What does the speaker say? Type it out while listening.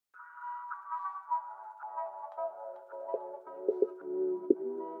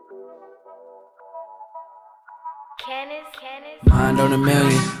Mind on a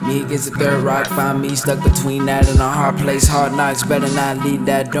million, me against the third rock. Find me stuck between that and a hard place. Hard knocks, better not leave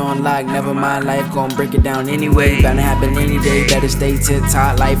that door unlocked. Never mind, life gon' break it down anyway. Bound to happen any day, better stay tip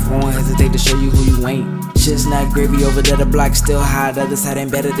top. Life won't hesitate to show you who you ain't. Shit's not gravy over there, the block still high. The other side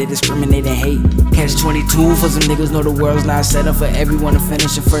ain't better, they discriminate and hate. Catch 22 for some niggas, know the world's not set up for everyone to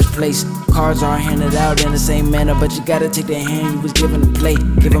finish in first place. Cards aren't handed out in the same manner, but you gotta take the hand you was given to play.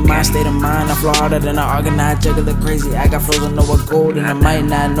 Given my state of mind, I flow harder than an organized juggler crazy. I got flows I know what gold, and I might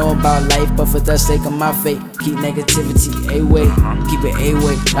not know about life, but for the sake of my fate, keep negativity A-way, keep it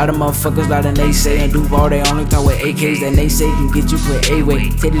A-way. Lot of motherfuckers, lot of naysay, and Duval, they only talk with AKs that naysay can get you put A-way.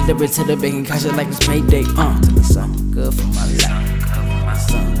 Take the liver to the bank and cash it like it's payday. Tell me something good for my life,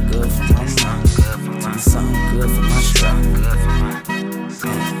 something good for my mind, tell me something good for my struggle,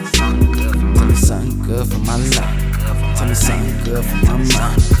 tell me something good for my life, tell me something good for my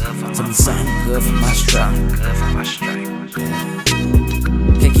mind, tell me something good for my struggle.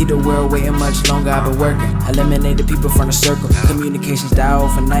 Can't keep the world waiting much longer, I've been working. Eliminate the people from the circle. Communications die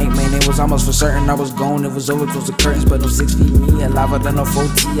overnight, man, it was almost for certain I was gone. It was over, close the curtains, but no 6 feet me. Alive, I done no 4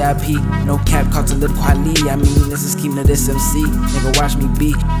 TIP. No cap, caught to live quietly. I mean, this is scheme to this MC. Nigga, watch me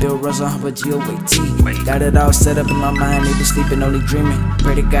be. Bill Russell, but GOAT. Got it all set up in my mind, they be sleeping, only dreaming.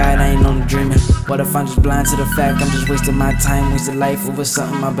 Pray to God, I ain't only dreaming. What if I'm just blind to the fact I'm just wasting my time, wasting life over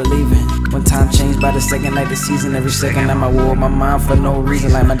something I believe in? When time changed by the second, like the season, every second I'm at war with my mind for no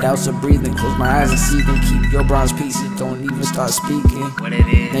reason. Like my doubts are breathing, close my eyes and see them. Keep your bronze pieces, don't even start speaking.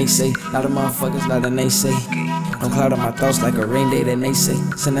 Naysay, lot of motherfuckers, lot of naysay. Don't cloud up my thoughts like a rain day that naysay.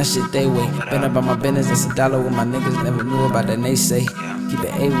 Send that shit they way. Been about my business, that's $1 with my niggas. Never knew about that naysay. Keep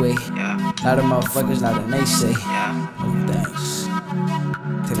it A-way. Lot of motherfuckers, lot of naysay. No thanks.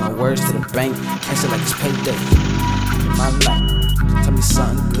 Take my words to the bank, cash it like it's payday. My life, tell me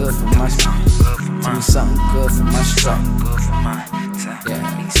something good for my struggle. Tell me something good for my struggle. Yeah,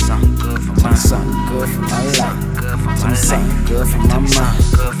 tell me something good for my life. Tell me something good for my mind.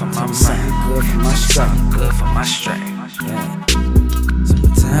 Tell me something good for my struggle. Yeah.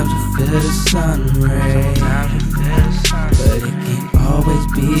 Sometimes you feel the sun ray, but it can't always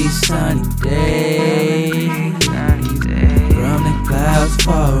be sunny day. From the clouds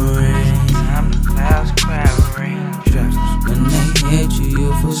fall rain. Drops when they hit you, you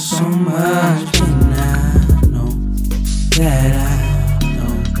feel so much. And I know that I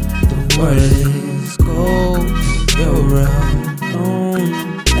know the world is cold. You're real, know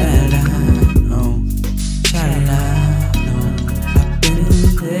that I know. Child, I know I've been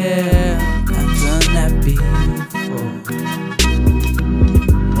there, I've done that before.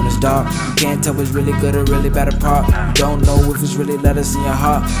 When it's dark, you can't tell what's really good or really bad apart. You don't know if it's really letters in your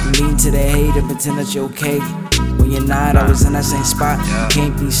heart. You lean to the hate and pretend that you're okay. When you're not always in that same spot, you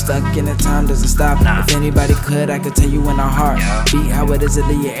can't be stuck and the time doesn't stop. If anybody could, I could tell you in our heart. Beat how it is to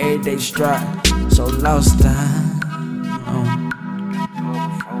live your everyday stride. So lost I know,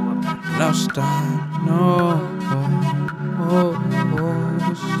 lost I know,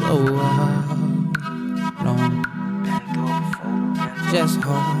 so long. Just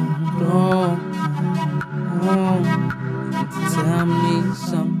hold on. Tell me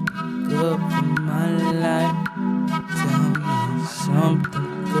something good for my life. Tell me something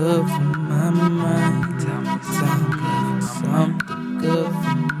good for my mind. Tell me something good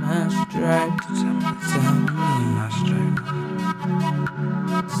for my stripes.